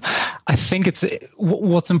 I think it's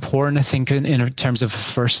what's important. I think in terms of a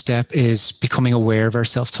first step is becoming aware of our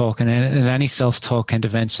self-talk, and in any self-talk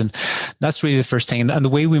intervention, that's really the first thing. And the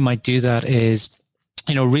way we might do that is,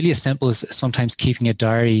 really as simple as sometimes keeping a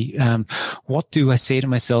diary. What do I say to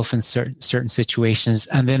myself in certain situations?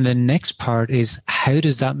 And then the next part is, how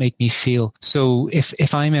does that make me feel? So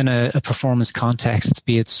if I'm in a performance context,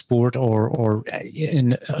 be it sport or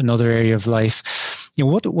in another area of life,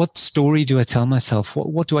 what story do I tell myself?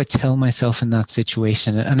 What do I tell myself in that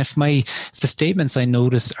situation? And if the statements I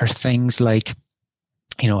notice are things like,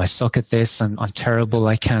 I suck at this, I'm terrible,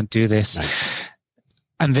 I can't do this. Right.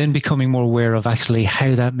 And then becoming more aware of actually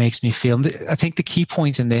how that makes me feel. And I think the key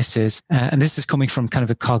point in this is, and this is coming from kind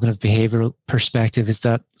of a cognitive behavioral perspective, is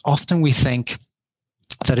that often we think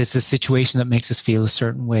that it's a situation that makes us feel a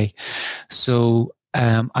certain way. So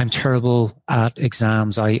I'm terrible at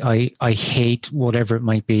exams. I hate whatever it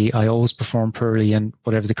might be. I always perform poorly in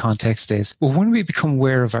whatever the context is. But when we become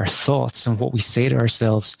aware of our thoughts and what we say to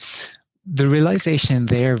ourselves, the realization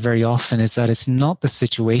there very often is that it's not the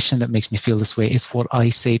situation that makes me feel this way. It's what I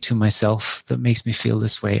say to myself that makes me feel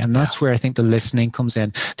this way. And that's where I think the listening comes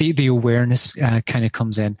in. The awareness kind of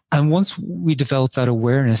comes in. And once we develop that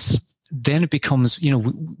awareness, then it becomes,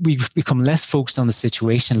 we become less focused on the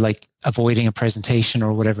situation, like avoiding a presentation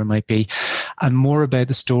or whatever it might be, and more about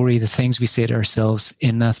the story, the things we say to ourselves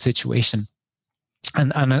in that situation.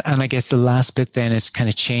 And I guess the last bit then is kind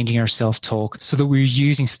of changing our self-talk so that we're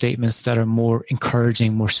using statements that are more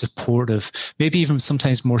encouraging, more supportive, maybe even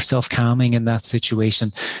sometimes more self-calming in that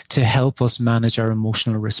situation to help us manage our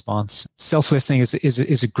emotional response. Self-listening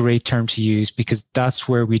is a great term to use because that's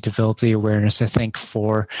where we develop the awareness, I think,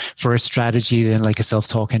 for a strategy then like a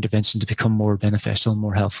self-talk intervention to become more beneficial and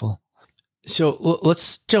more helpful. So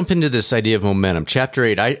let's jump into this idea of momentum. Chapter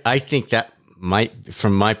 8, I think that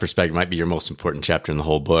from my perspective, might be your most important chapter in the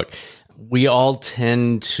whole book. We all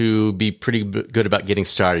tend to be pretty good about getting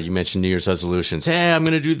started. You mentioned New Year's resolutions. Hey, I'm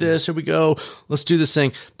going to do this. Here we go. Let's do this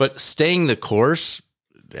thing. But staying the course,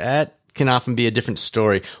 that can often be a different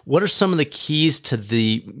story. What are some of the keys to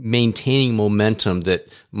the maintaining momentum that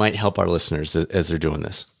might help our listeners as they're doing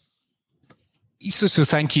this? So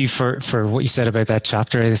thank you for what you said about that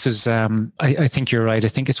chapter. This is, I think you're right. I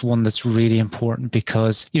think it's one that's really important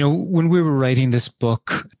because, when we were writing this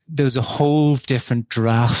book, there's a whole different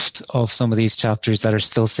draft of some of these chapters that are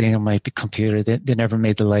still sitting on my computer. They never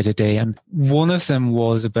made the light of day. And one of them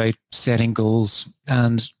was about setting goals.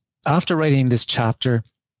 And after writing this chapter,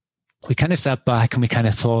 we kind of sat back and we kind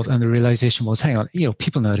of thought, and the realization was, hang on,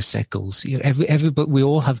 people know how to set goals. Everybody, we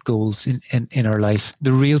all have goals in our life.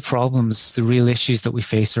 The real problems, the real issues that we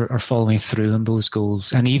face are following through on those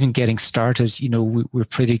goals. And even getting started, we're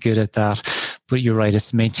pretty good at that. But you're right,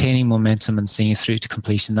 it's maintaining momentum and seeing it through to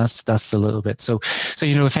completion. That's the little bit. So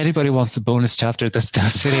if anybody wants the bonus chapter that's still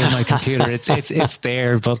sitting on my computer, it's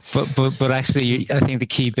there. But actually, I think the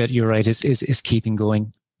key bit, you're right, is keeping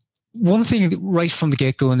going. One thing right from the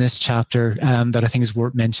get-go in this chapter that I think is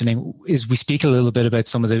worth mentioning is we speak a little bit about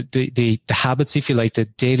some of the habits, if you like, the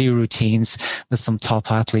daily routines that some top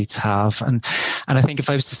athletes have. And I think if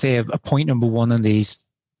I was to say a point number one on these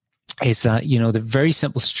is that, the very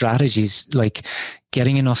simple strategies like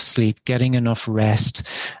getting enough sleep, getting enough rest,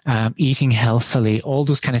 eating healthily, all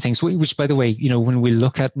those kind of things, which, by the way, when we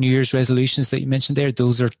look at New Year's resolutions that you mentioned there,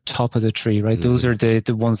 those are top of the tree, right? Mm-hmm. Those are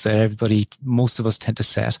the ones that most of us tend to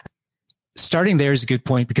set. Starting there is a good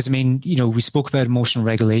point because, we spoke about emotional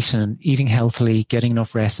regulation, and eating healthily, getting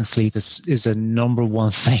enough rest and sleep is a number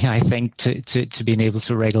one thing, I think, to being able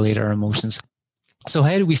to regulate our emotions. So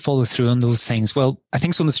how do we follow through on those things? Well, I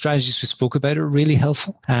think some of the strategies we spoke about are really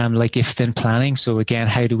helpful, like if-then planning. So again,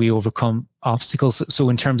 how do we overcome obstacles? So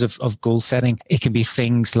in terms of goal setting, it can be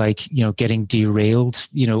things like, getting derailed,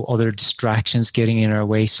 other distractions getting in our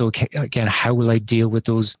way. So again, how will I deal with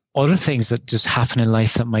those other things that just happen in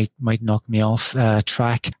life that might knock me off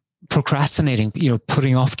track? Procrastinating,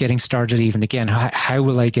 putting off getting started even. Again, how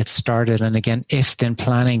will I get started? And again, if-then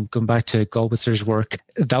planning, going back to Goldwasser's work,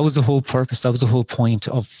 that was the whole purpose. That was the whole point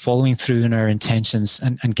of following through in our intentions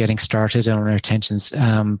and getting started on our intentions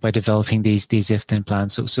by developing these if-then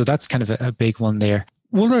plans. So that's kind of a big one there.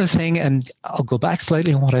 One other thing, and I'll go back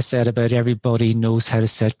slightly on what I said about everybody knows how to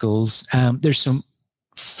set goals. There's some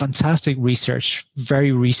fantastic research,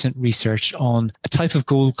 very recent research on a type of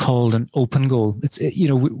goal called an open goal. It's,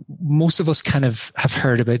 most of us kind of have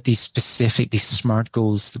heard about these SMART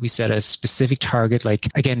goals that we set a specific target. Like,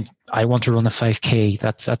 again, I want to run a 5K.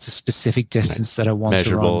 That's a specific distance that I want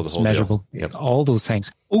to run. It's measurable. Yep. All those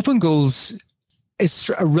things. Open goals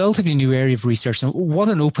is a relatively new area of research. And what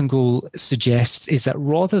an open goal suggests is that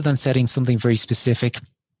rather than setting something very specific,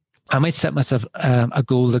 I might set myself a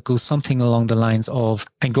goal that goes something along the lines of,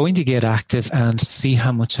 I'm going to get active and see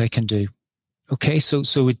how much I can do. Okay, so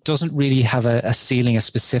it doesn't really have a ceiling, a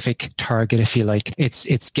specific target, if you like.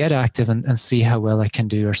 It's get active and see how well I can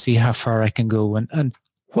do, or see how far I can go. And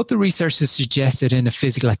what the research has suggested in a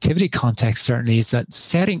physical activity context certainly is that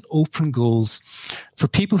setting open goals for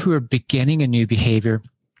people who are beginning a new behavior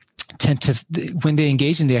tend to, when they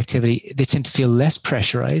engage in the activity, they tend to feel less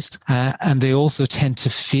pressurized, and they also tend to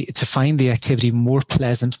find the activity more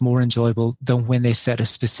pleasant, more enjoyable than when they set a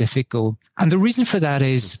specific goal. And the reason for that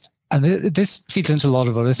is, and this feeds into a lot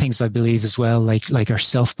of other things, I believe, as well, like our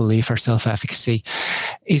self-belief, our self-efficacy,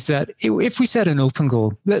 is that if we set an open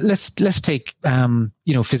goal, let's take,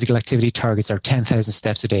 physical activity targets are 10,000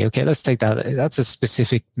 steps a day. Okay, let's take that. That's a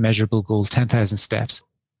specific measurable goal, 10,000 steps.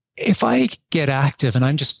 If I get active and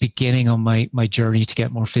I'm just beginning on my journey to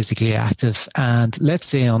get more physically active, and let's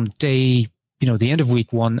say on day, the end of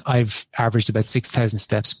week 1, I've averaged about 6,000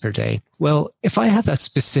 steps per day. Well, if I have that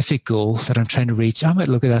specific goal that I'm trying to reach, I might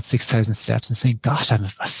look at that 6,000 steps and think, gosh, I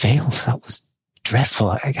failed. That was dreadful.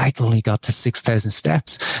 I only got to 6,000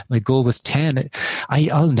 steps. My goal was 10.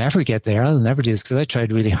 I'll never get there. I'll never do this because I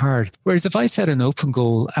tried really hard. Whereas if I set an open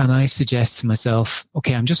goal and I suggest to myself,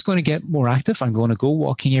 okay, I'm just going to get more active. I'm going to go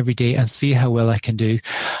walking every day and see how well I can do.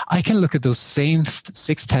 I can look at those same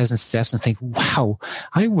 6,000 steps and think, wow,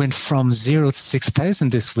 I went from 0 to 6,000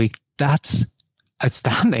 this week. That's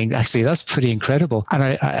outstanding. Actually, that's pretty incredible. And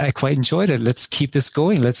I quite enjoyed it. Let's keep this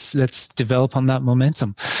going. Let's develop on that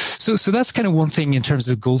momentum. So that's kind of one thing in terms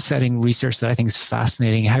of goal setting research that I think is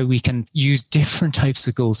fascinating, how we can use different types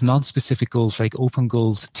of goals, non-specific goals like open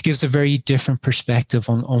goals, to give us a very different perspective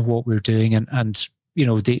on what we're doing and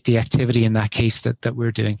the activity in that case that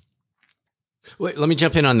we're doing. Wait, let me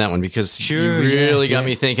jump in on that one because you really got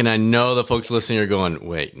me thinking. I know the folks listening are going,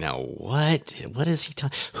 wait, now what? What is he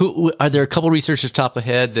talking? Who are there? A couple researchers top of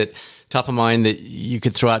mind that you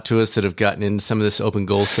could throw out to us that have gotten into some of this open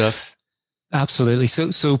goal stuff? Absolutely.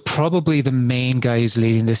 So probably the main guy who's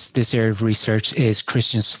leading this area of research is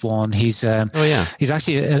Christian Swan. He's he's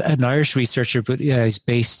actually an Irish researcher, but he's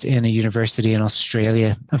based in a university in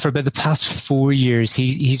Australia. And for about the past 4 years,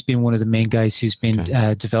 he's been one of the main guys who's been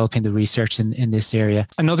developing the research in this area.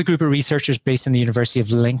 Another group of researchers based in the University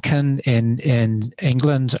of Lincoln in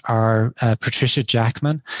England are Patricia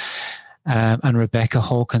Jackman and Rebecca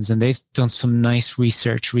Hawkins, and they've done some nice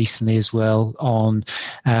research recently as well on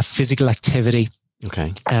physical activity.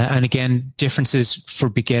 Okay. And again, differences for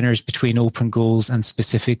beginners between open goals and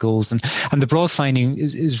specific goals. And the broad finding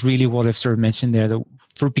is really what I've sort of mentioned there, that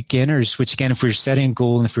for beginners, which again, if we're setting a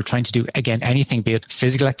goal and if we're trying to do, again, anything, be it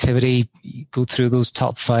physical activity, go through those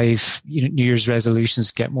top 5 New Year's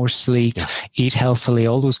resolutions, get more sleep, eat healthily,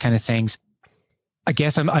 all those kind of things. I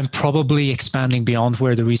guess I'm probably expanding beyond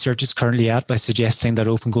where the research is currently at by suggesting that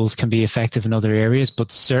open goals can be effective in other areas,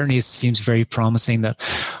 but certainly it seems very promising that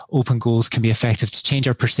open goals can be effective to change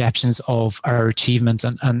our perceptions of our achievement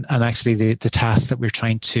and actually the task that we're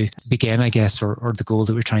trying to begin, I guess, or the goal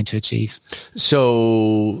that we're trying to achieve.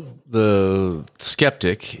 So the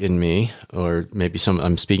skeptic in me, or maybe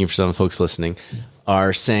I'm speaking for some folks listening,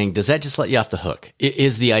 are saying, does that just let you off the hook?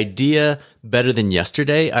 Is the idea better than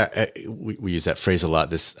yesterday? We use that phrase a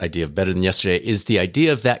lot, this idea of better than yesterday. Is the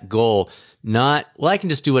idea of that goal not, well, I can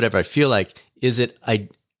just do whatever I feel like? Is it,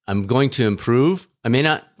 I'm going to improve? I may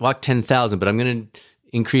not walk 10,000, but I'm going to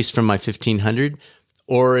increase from my 1,500?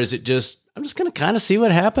 Or is it just, I'm just going to kind of see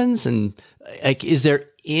what happens? And like, is there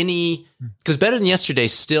any, because better than yesterday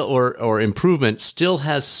still, or improvement still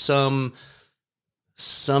has some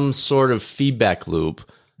sort of feedback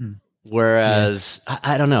loop, whereas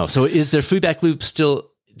I don't know. So is there feedback loop still,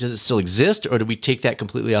 does it still exist, or do we take that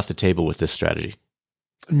completely off the table with this strategy?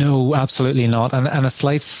 No, absolutely not. And a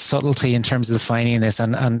slight subtlety in terms of defining this.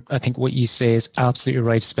 And I think what you say is absolutely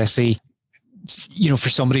right, especially, for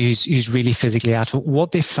somebody who's really physically active.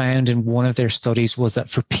 What they found in one of their studies was that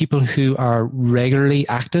for people who are regularly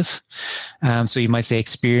active, so you might say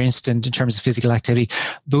experienced in terms of physical activity,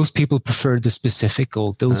 those people preferred the specific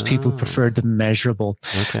goal. Those people preferred the measurable.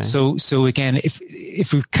 Okay. So again,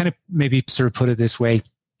 if we kind of maybe sort of put it this way,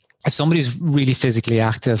 if somebody's really physically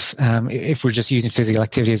active, if we're just using physical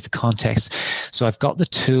activity as the context, so I've got the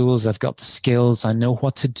tools, I've got the skills, I know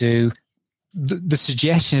what to do. The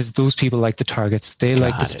suggestion is those people like the targets. They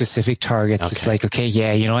like the specific targets. Okay. It's like,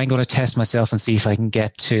 okay, I'm going to test myself and see if I can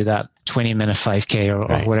get to that 20-minute 5K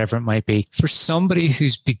or whatever it might be. For somebody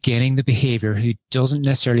who's beginning the behavior, who doesn't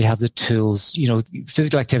necessarily have the tools,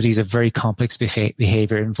 physical activity is a very complex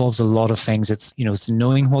behavior. It involves a lot of things. It's, it's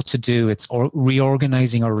knowing what to do. It's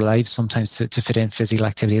reorganizing our lives sometimes to fit in physical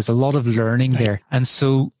activity. There's a lot of learning there. And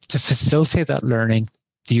so to facilitate that learning,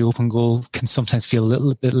 the open goal can sometimes feel a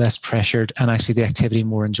little bit less pressured and actually the activity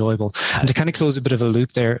more enjoyable. And to kind of close a bit of a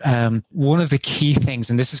loop there, one of the key things,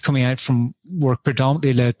 and this is coming out from work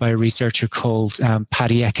predominantly led by a researcher called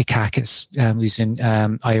Paddy Ekakakis, who's in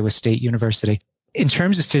Iowa State University. In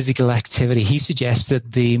terms of physical activity, he suggests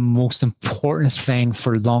that the most important thing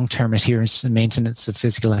for long-term adherence and maintenance of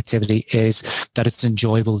physical activity is that it's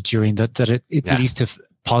enjoyable during that it leads to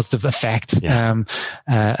positive effect,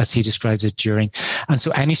 as he describes it during. And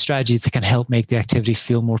so any strategy that can help make the activity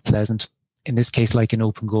feel more pleasant, in this case, like an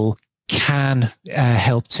open goal, can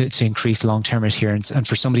help to increase long-term adherence. And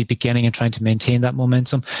for somebody beginning and trying to maintain that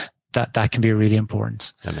momentum, that can be really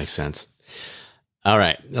important. That makes sense. All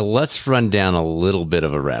right, now let's run down a little bit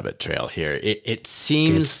of a rabbit trail here. It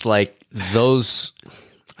seems like those,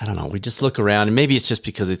 I don't know, we just look around, and maybe it's just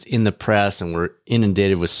because it's in the press and we're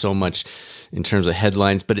inundated with so much in terms of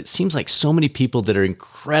headlines, but it seems like so many people that are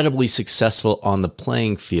incredibly successful on the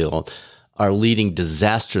playing field are leading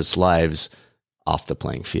disastrous lives off the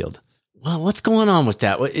playing field. Well, what's going on with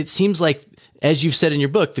that? It seems like, as you've said in your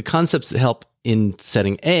book, the concepts that help in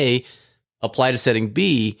setting A apply to setting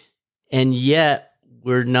B, and yet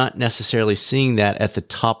we're not necessarily seeing that at the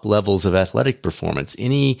top levels of athletic performance.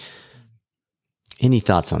 Any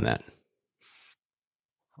thoughts on that?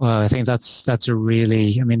 Well, I think that's a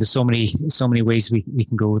really, there's so many ways we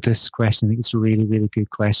can go with this question. I think it's a really, really good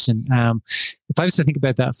question. If I was to think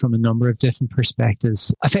about that from a number of different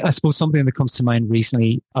perspectives, I suppose something that comes to mind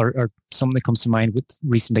recently, or something that comes to mind with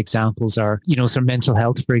recent examples are, sort of mental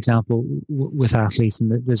health, for example, with athletes.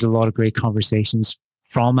 And there's a lot of great conversations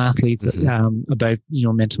from athletes about,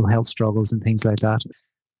 mental health struggles and things like that.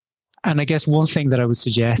 And I guess one thing that I would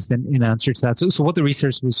suggest in answer to that, so what the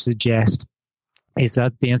research would suggest is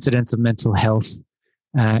that the incidence of mental health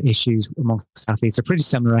issues amongst athletes are pretty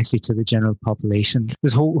similar actually to the general population.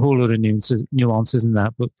 There's a whole lot of nuances in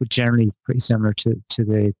that, but generally it's pretty similar to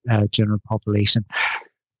the general population.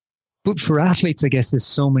 But for athletes, I guess there's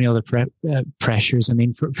so many other pressures. I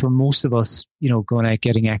mean, for most of us, going out,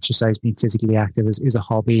 getting exercise, being physically active is a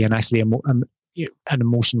hobby, and actually an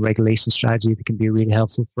emotion regulation strategy that can be really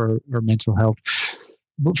helpful for our mental health.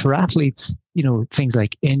 But for athletes, things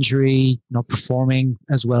like injury, not performing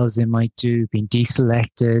as well as they might do, being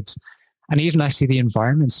deselected, and even actually the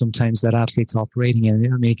environment sometimes that athletes operating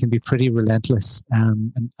in. I mean, it can be pretty relentless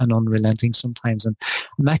and unrelenting sometimes. And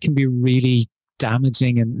that can be really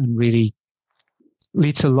damaging and really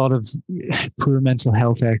lead to a lot of poor mental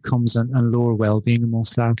health outcomes and lower well-being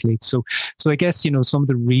amongst athletes. So I guess, some of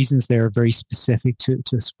the reasons there are very specific to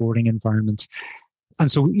a sporting environment. And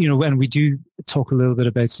so, when we do talk a little bit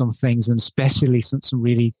about some things, and especially some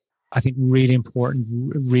really, I think, really important,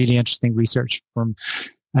 really interesting research from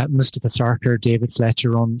Mustafa Sarkar, David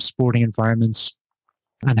Fletcher on sporting environments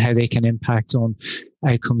and how they can impact on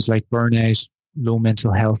outcomes like burnout, low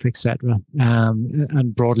mental health, etc.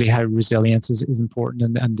 And broadly how resilience is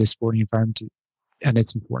important in the sporting environment and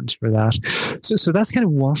its importance for that. So that's kind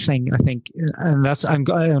of one thing, I think, and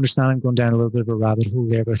I understand I'm going down a little bit of a rabbit hole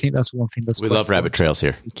there, but I think that's one thing we love rabbit trails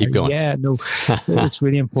here. Keep going. Yeah, no, it's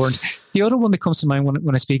really important. The other one that comes to mind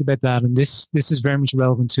when I speak about that, and this is very much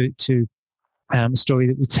relevant to a story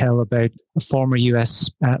that we tell about a former US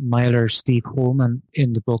miler, Steve Holman,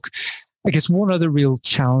 in the book. I guess one other real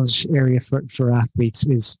challenge area for athletes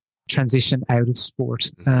is transition out of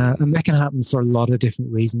sport. And that can happen for a lot of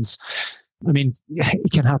different reasons. I mean,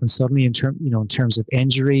 it can happen suddenly in terms of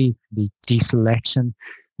injury, the deselection,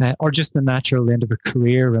 or just the natural end of a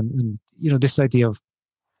career. And this idea of,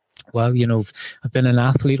 well, I've been an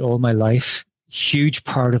athlete all my life. Huge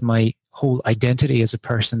part of my whole identity as a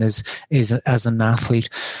person is as an athlete.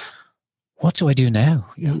 What do I do now?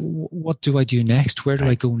 What do I do next? Where do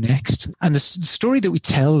I go next? And the story that we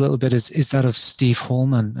tell a little bit is that of Steve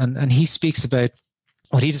Holman. And he speaks about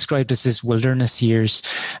what he described as his wilderness years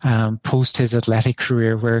post his athletic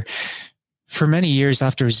career, where for many years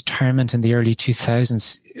after his retirement in the early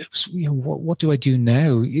 2000s, it was, what do I do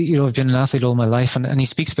now? I've been an athlete all my life. And he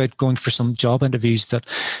speaks about going for some job interviews that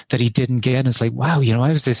he didn't get. And it's like, wow, I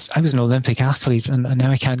was an Olympic athlete and now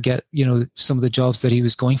I can't get, some of the jobs that he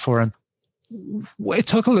was going for. And it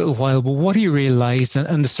took a little while, but what he realized,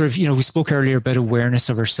 and the sort of, we spoke earlier about awareness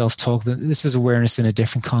of our self-talk, but this is awareness in a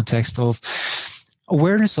different context of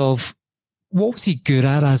awareness of what was he good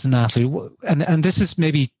at as an athlete. And this is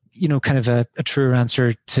maybe, kind of a truer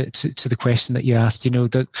answer to the question that you asked,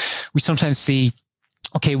 that we sometimes see,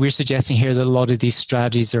 okay, we're suggesting here that a lot of these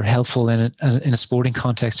strategies are helpful in a sporting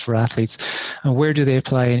context for athletes. And where do they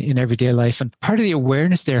apply in everyday life? And part of the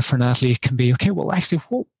awareness there for an athlete can be, okay, well, actually,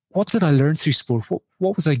 what did I learn through sport?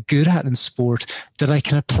 What was I good at in sport that I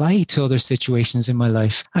can apply to other situations in my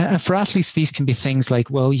life? And for athletes, these can be things like,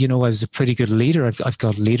 well, I was a pretty good leader. I've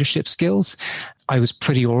got leadership skills. I was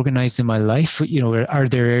pretty organized in my life. Are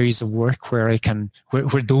there areas of work where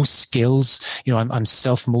where those skills, I'm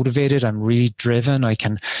self-motivated, I'm really driven, I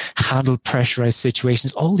can handle pressurized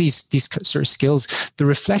situations, all these sort of skills. The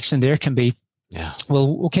reflection there can be, yeah.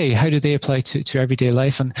 Well, okay, how do they apply to everyday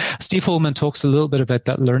life? And Steve Holman talks a little bit about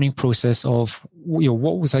that learning process of,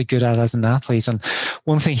 what was I good at as an athlete? And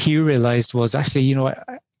one thing he realized was actually,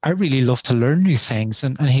 I really love to learn new things.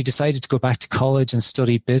 And he decided to go back to college and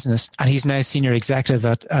study business. And he's now senior executive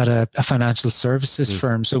at a financial services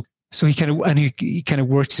firm. So he kind of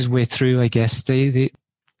worked his way through, I guess, the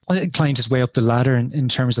climbed his way up the ladder in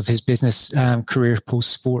terms of his business career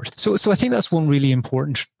post-sport. So I think that's one really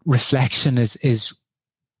important reflection is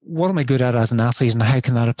what am I good at as an athlete and how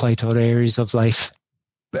can that apply to other areas of life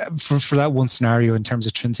for that one scenario in terms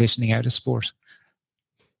of transitioning out of sport.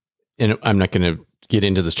 And I'm not going to get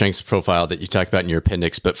into the strengths profile that you talked about in your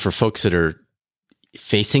appendix, but for folks that are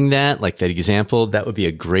facing that, like that example, that would be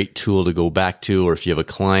a great tool to go back to. Or if you have a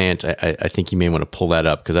client, I think you may want to pull that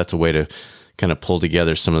up because that's a way to kind of pull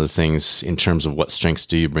together some of the things in terms of what strengths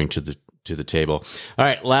do you bring to the table. All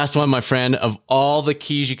right, last one, my friend. Of all the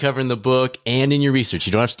keys you cover in the book and in your research,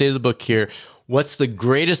 you don't have to stay to the book here. What's the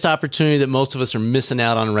greatest opportunity that most of us are missing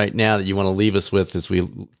out on right now that you want to leave us with as we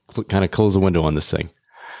kind of close the window on this thing?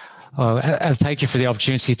 Well, thank you for the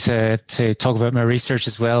opportunity to talk about my research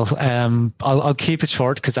as well. I'll keep it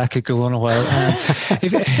short because that could go on a while.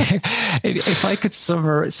 If I could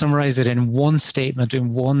summarize it in one statement,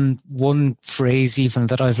 in one phrase even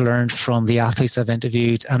that I've learned from the athletes I've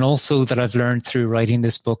interviewed and also that I've learned through writing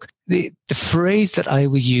this book, the phrase that I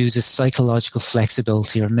would use is psychological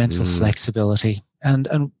flexibility or mental flexibility.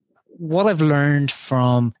 And what I've learned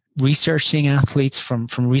from researching athletes, from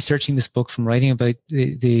researching this book, from writing about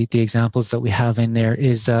the examples that we have in there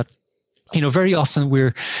is that, very often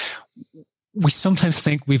we sometimes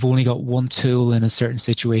think we've only got one tool in a certain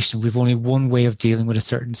situation. We've only one way of dealing with a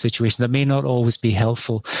certain situation that may not always be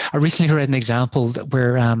helpful. I recently read an example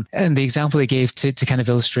where, and the example they gave to kind of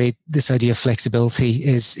illustrate this idea of flexibility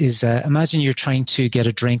is imagine you're trying to get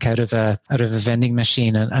a drink out of a vending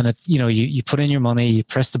machine, and it, you put in your money, you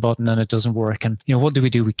press the button, and it doesn't work. And what do?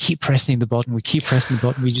 We keep pressing the button. We keep pressing the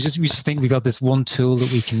button. We just think we got this one tool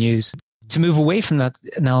that we can use. To move away from that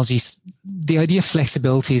analogy, the idea of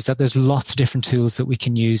flexibility is that there's lots of different tools that we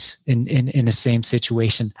can use in the same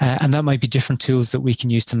situation. And that might be different tools that we can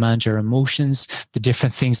use to manage our emotions, the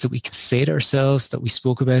different things that we can say to ourselves that we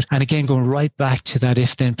spoke about. And again, going right back to that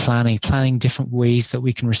if-then planning different ways that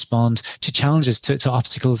we can respond to challenges, to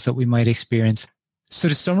obstacles that we might experience. So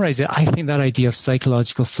to summarize it, I think that idea of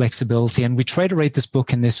psychological flexibility, and we try to write this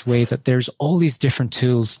book in this way, that there's all these different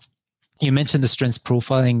tools. You mentioned the strengths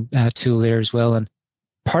profiling tool there as well. And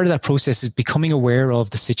part of that process is becoming aware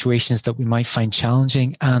of the situations that we might find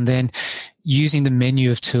challenging, and then using the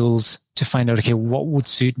menu of tools to find out, okay, what would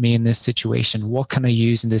suit me in this situation? What can I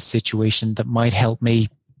use in this situation that might help me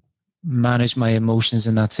manage my emotions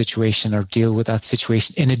in that situation or deal with that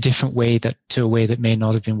situation in a different way, to a way that may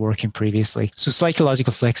not have been working previously. So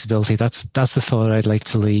psychological flexibility, that's the thought I'd like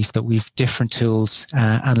to leave, that we've different tools,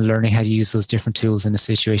 and learning how to use those different tools in a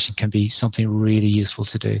situation can be something really useful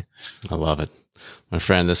to do. I love it. My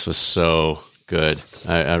friend, this was so good.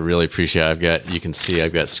 I really appreciate it. You can see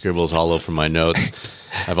I've got scribbles all over my notes.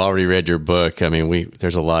 I've already read your book. I mean,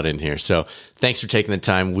 there's a lot in here. So thanks for taking the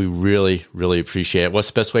time. We really, really appreciate it. What's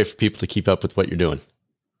the best way for people to keep up with what you're doing?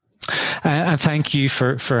 And thank you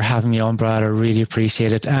for having me on, Brad. I really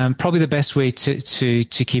appreciate it. Probably the best way to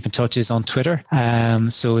keep in touch is on Twitter.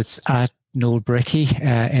 So it's at Noel Bricky,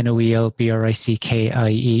 Noelbrickie.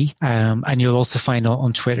 And you'll also find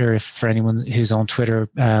on Twitter, for anyone who's on Twitter,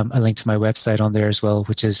 a link to my website on there as well,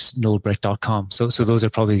 which is noelbrick.com. So those are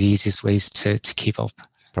probably the easiest ways to keep up.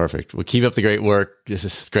 Perfect. Well, keep up the great work. This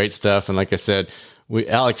is great stuff. And like I said,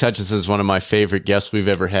 Alex Hutchinson is one of my favorite guests we've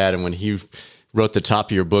ever had. And when he wrote the top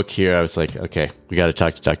of your book here, I was like, okay, we got to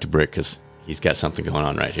talk to Dr. Brick because he's got something going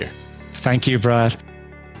on right here. Thank you, Brad.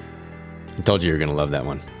 I told you you were going to love that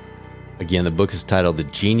one. Again, the book is titled The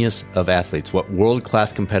Genius of Athletes, What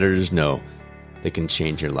World-Class Competitors Know That Can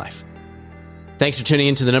Change Your Life. Thanks for tuning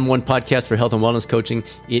into the #1 podcast for health and wellness coaching.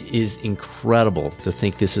 It is incredible to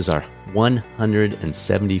think this is our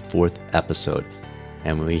 174th episode,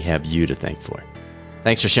 and we have you to thank for it.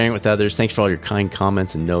 Thanks for sharing it with others. Thanks for all your kind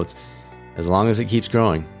comments and notes. As long as it keeps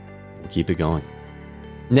growing, we'll keep it going.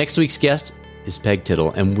 Next week's guest is Peg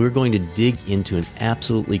Tittle, and we're going to dig into an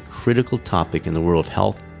absolutely critical topic in the world of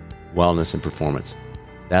health, wellness, and performance,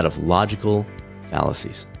 that of logical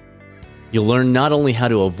fallacies. You'll learn not only how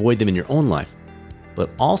to avoid them in your own life, but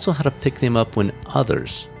also how to pick them up when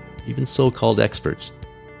others, even so-called experts,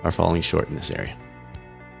 are falling short in this area.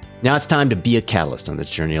 Now it's time to be a catalyst on this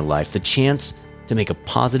journey of life, the chance to make a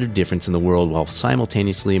positive difference in the world while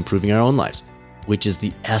simultaneously improving our own lives, which is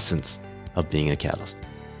the essence of being a catalyst.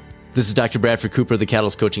 This is Dr. Bradford Cooper of the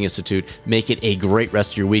Catalyst Coaching Institute. Make it a great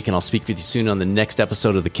rest of your week, and I'll speak with you soon on the next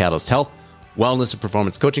episode of the Catalyst Health, Wellness, and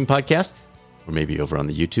Performance Coaching Podcast, or maybe over on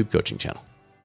the YouTube coaching channel.